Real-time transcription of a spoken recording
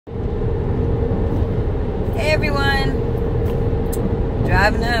Hey everyone,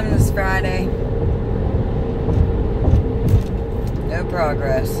 driving home this Friday. No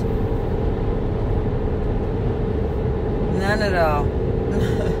progress. None at all.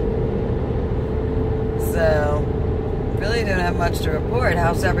 So, really don't have much to report.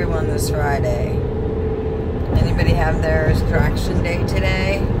 How's everyone this Friday? Anybody have their extraction day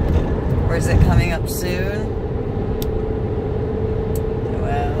today? Or is it coming up soon?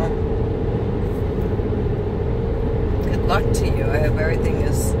 Well, good luck to you. I hope everything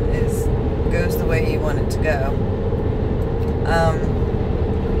goes the way you want it to go. I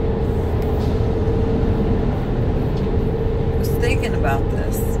was thinking about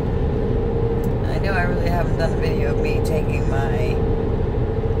this. I know I really haven't done a video of me taking my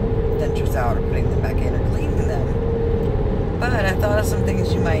dentures out or putting them back in or cleaning them. But I thought of some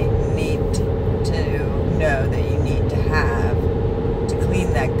things you might need to know that you need to have to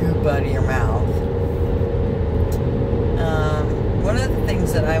clean that goop out of your mouth. One of the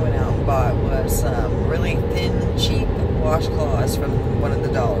things that I went out and bought was really thin, cheap washcloths from one of the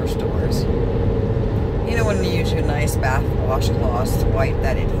dollar stores. You know when you use your nice bath washcloths to wipe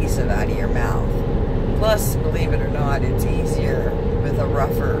that adhesive out of your mouth. Plus, believe it or not, it's easier with a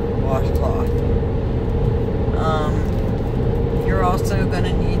rougher washcloth. You're also going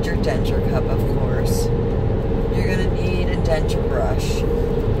to need your denture cup, of course. You're going to need a denture brush.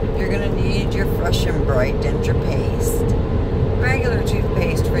 You're going to need your Fresh and Bright denture paste. Regular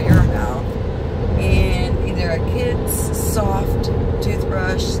toothpaste for your mouth. And either a kid's soft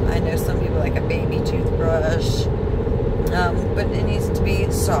toothbrush. I know some people like a baby toothbrush. But it needs to be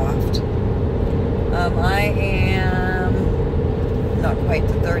soft. I am not quite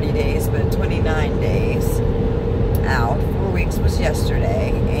the 30 days, but 29 days out. 4 weeks was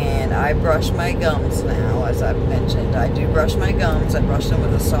yesterday, and I brush my gums now, as I've mentioned. I do brush my gums. I brush them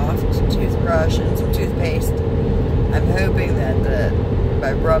with a soft toothbrush and some toothpaste. I'm hoping that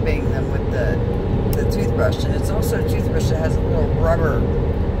by rubbing them with the toothbrush, and it's also a toothbrush that has a little rubber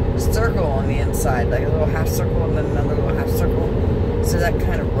circle on the inside, like a little half circle and then another little half circle. So that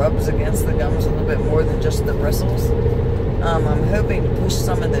kind of rubs against the gums a little bit more than just the bristles. I'm hoping to push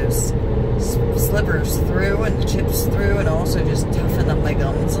some of those slivers through and the chips through, and also just toughen up my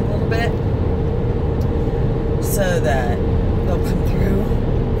gums a little bit so that they'll come through.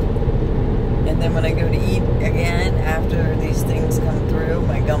 And then when I go to eat again, after these things come through,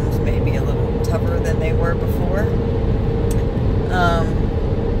 my gums may be a little tougher than they were before.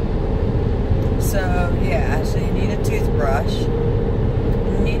 So yeah, so you need a toothbrush.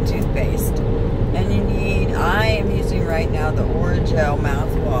 You need toothpaste, and you need, I am using right now the Orajel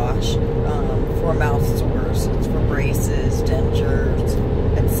mouthwash for mouth sores. It's for braces, dentures,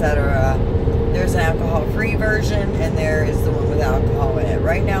 etc. There's an alcohol-free version, and there is the one with alcohol in it.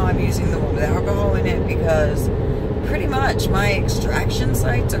 Right now I'm using the one with alcohol in it because pretty much my extraction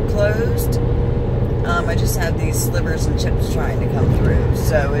sites are closed. I just have these slivers and chips trying to come through.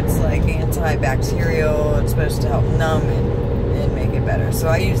 So it's like antibacterial. It's supposed to help numb and make it better. So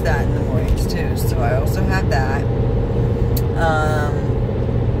I use that in the mornings too. So I also have that.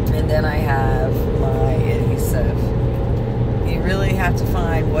 And then I have my adhesive. You really have to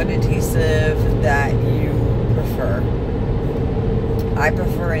find what adhesive that you prefer. I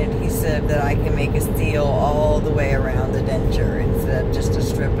prefer an adhesive that I can make a seal all the way around the denture instead of just a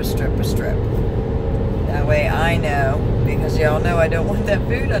strip, a strip, a strip. That way I know, because y'all know I don't want that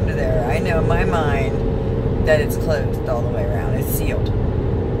food under there. I know in my mind that it's closed all the way around. It's sealed.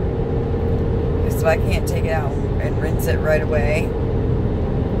 So if I can't take it out and rinse it right away,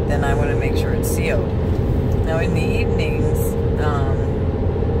 then I want to make sure it's sealed. Now in the evenings,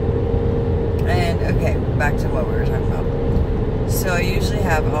 and okay, back to what we were talking about. So I usually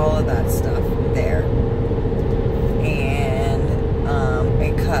have all of that stuff there. And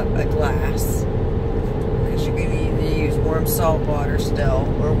a cup, a glass. Because you can either use warm salt water still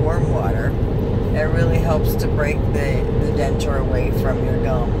or warm water. It really helps to break the denture away from your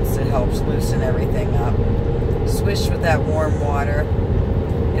gums. It helps loosen everything up. Swish with that warm water.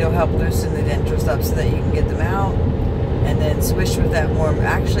 It'll help loosen the dentures up so that you can get them out. And then swish with that warm,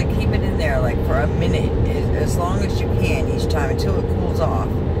 actually keep it in there like for a minute, as long as you can each time until it cools off.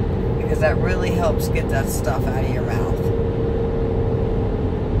 Because that really helps get that stuff out of your mouth.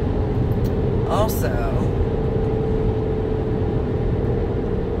 Also,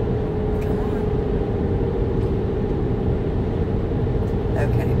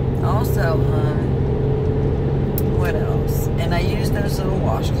 what else? And I use those little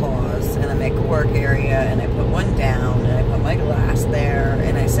washcloths, and I make a work area, and I put one down, and I put my glass there,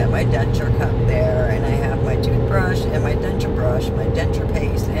 and I set my denture cup there, and I have my toothbrush, and my denture brush, my denture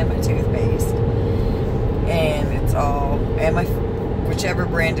paste, and my toothpaste. And my whichever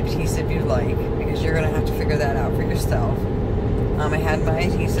brand adhesive you like, because you're going to have to figure that out for yourself. I had my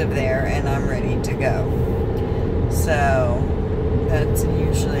adhesive there, and I'm ready to go. So that's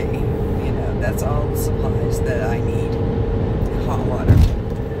usually, you know, that's all the supplies that I need. Hot water.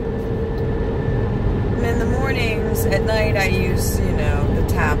 And in the mornings, at night, I use, you know, the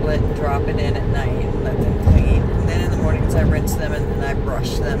tablet and drop it in at night and let them clean. And then in the mornings, I rinse them and then I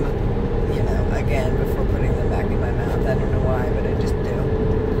brush them, you know, again before putting them back in my mouth. I don't know why, but I just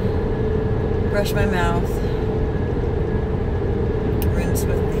do. Brush my mouth. Rinse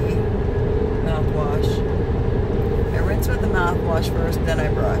with the mouthwash. I rinse with the mouthwash first, then I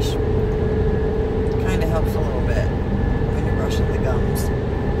brush. Kind of helps a little bit when you're brushing the gums.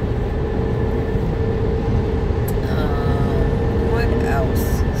 What else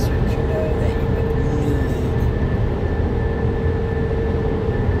should you know that you would need?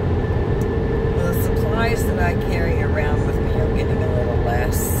 Well, the supplies that I carry around with me are getting a little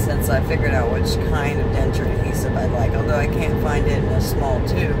less since I figured out which kind of denture adhesive I like, although I can't find it in a small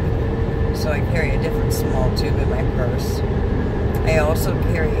tube. So I carry a different small tube in my purse. I also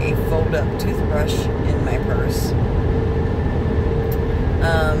carry a fold-up toothbrush in my purse.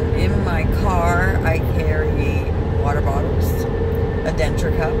 In my car, I carry water bottles, a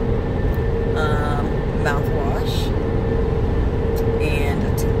denture cup, mouthwash, and a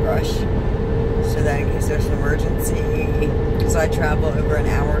toothbrush. So that in case there's an emergency, because I travel over an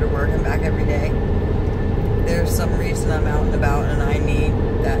hour to work and back every day. There's some reason I'm out and about and I need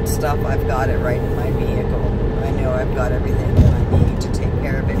that stuff, I've got it right in my vehicle. I know I've got everything that I need to take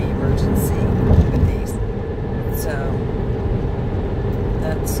care of any emergency with these. So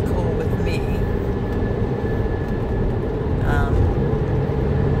that's cool with me.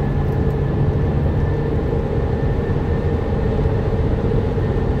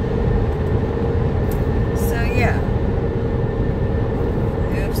 So yeah,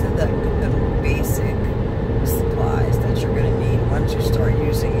 those are the basic supplies that you're going to need once you start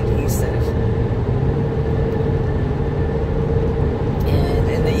using adhesive. And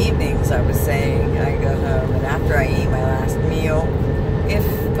in the evenings, I was saying, I go home and after I eat my last meal, if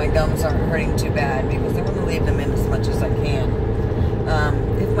my gums aren't hurting too bad, because I want to leave them in as much as I can.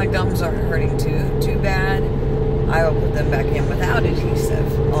 If my gums aren't hurting too bad, I will put them back in without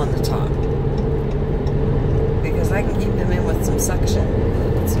adhesive on the top, because I can keep them in with some suction.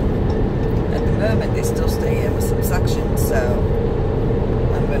 At the moment, they still stay in with some suction, so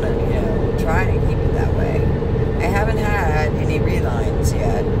I'm gonna, you know, try to keep it that way. I haven't had any relines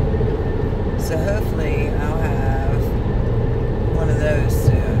yet, so hopefully I'll have one of those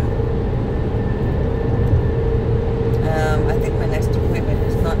soon. I think my next appointment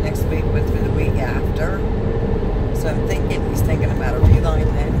is not next week, but the week after. So I'm thinking he's thinking about a reline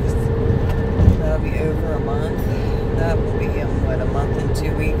next. That'll be over a month. That will be, what, a month and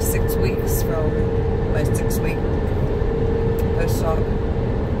 2 weeks, 6 weeks from my 6-week post-op.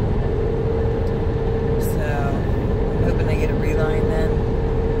 So I'm hoping I get a reline then.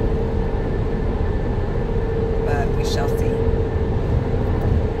 But we shall see.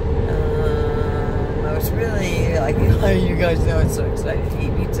 I was really, like, you guys know, I'm so excited to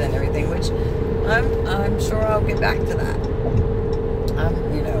eat pizza and everything, which I'm sure I'll get back to that. I'm,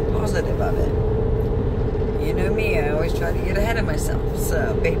 you know, positive of it. You know me, I always try to get ahead of myself.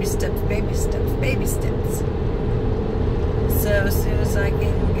 So, baby steps, baby steps, baby steps. So, as soon as I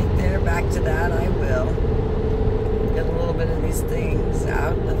can get there, back to that, I will. Get a little bit of these things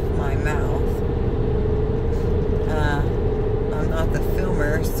out of my mouth. I'm not the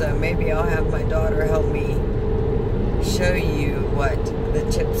filmer, so maybe I'll have my daughter help me show you what the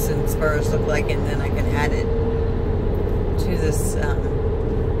tips and spurs look like, and then I can add it to this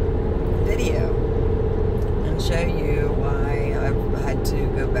video and show you why I've had to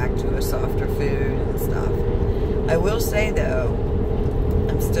go back to a softer food and stuff. I will say though,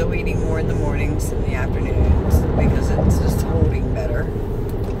 I'm still eating more in the mornings and the afternoons because it's just holding better.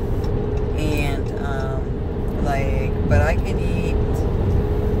 And but I can eat,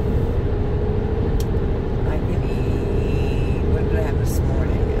 what did I have this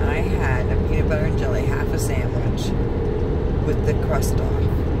morning? I had a peanut butter and jelly, half a sandwich with the crust off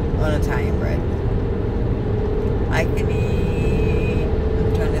on Italian bread. I can eat,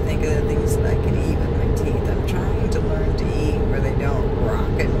 I'm trying to think of the things that I can eat with my teeth. I'm trying to learn to eat where they don't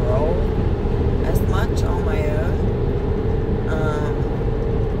rock and roll as much on my own.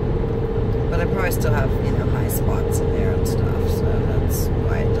 But I probably still have, you know, high spots in there and stuff, so that's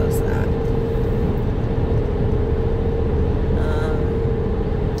why it does that.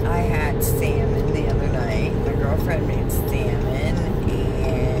 I had salmon the other night. My girlfriend made salmon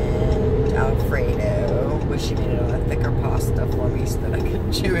and Alfredo, which she made it on a thicker pasta. pasta for me so that I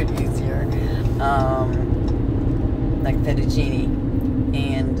can chew it easier. Like fettuccine.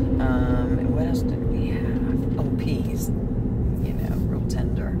 And what else did we have? Oh, peas. You know, real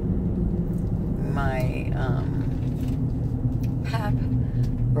tender. My pap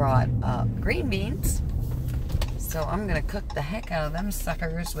brought up green beans. So I'm going to cook the heck out of them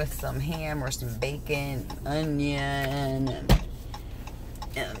suckers with some ham or some bacon, onion,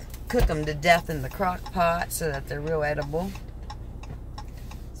 and cook them to death in the crock pot so that they're real edible.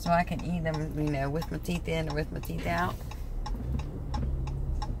 So I can eat them, you know, with my teeth in or with my teeth out.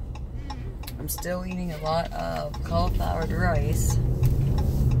 I'm still eating a lot of cauliflowered rice.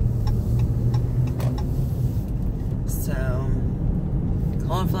 So,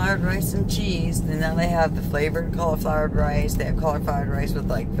 cauliflowered rice and cheese. And now they have the flavored cauliflowered rice. They have cauliflowered rice with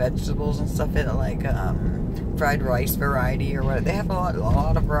like vegetables and stuff in it, like fried rice variety or what. They have a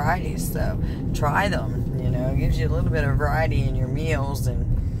lot of varieties. So try them. You know, it gives you a little bit of variety in your meals, and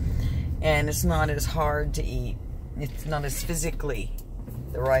it's not as hard to eat. It's not as physically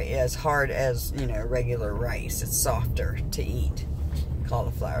as hard as, you know, regular rice. It's softer to eat.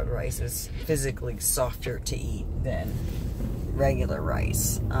 Cauliflowered rice is physically softer to eat than regular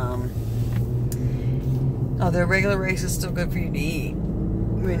rice. Although regular rice is still good for you to eat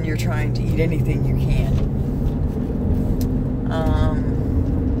when you're trying to eat anything you can.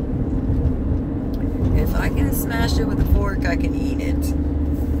 If I can smash it with a fork, I can eat it.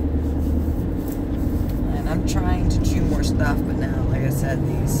 And I'm trying to chew more stuff, but now, like I said,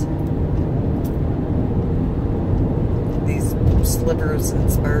 these slippers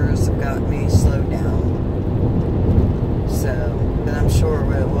and spurs have got me slowed down. So, but I'm sure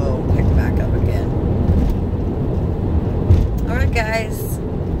it will pick back up again. Alright guys,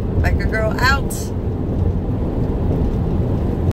 Biker Girl out.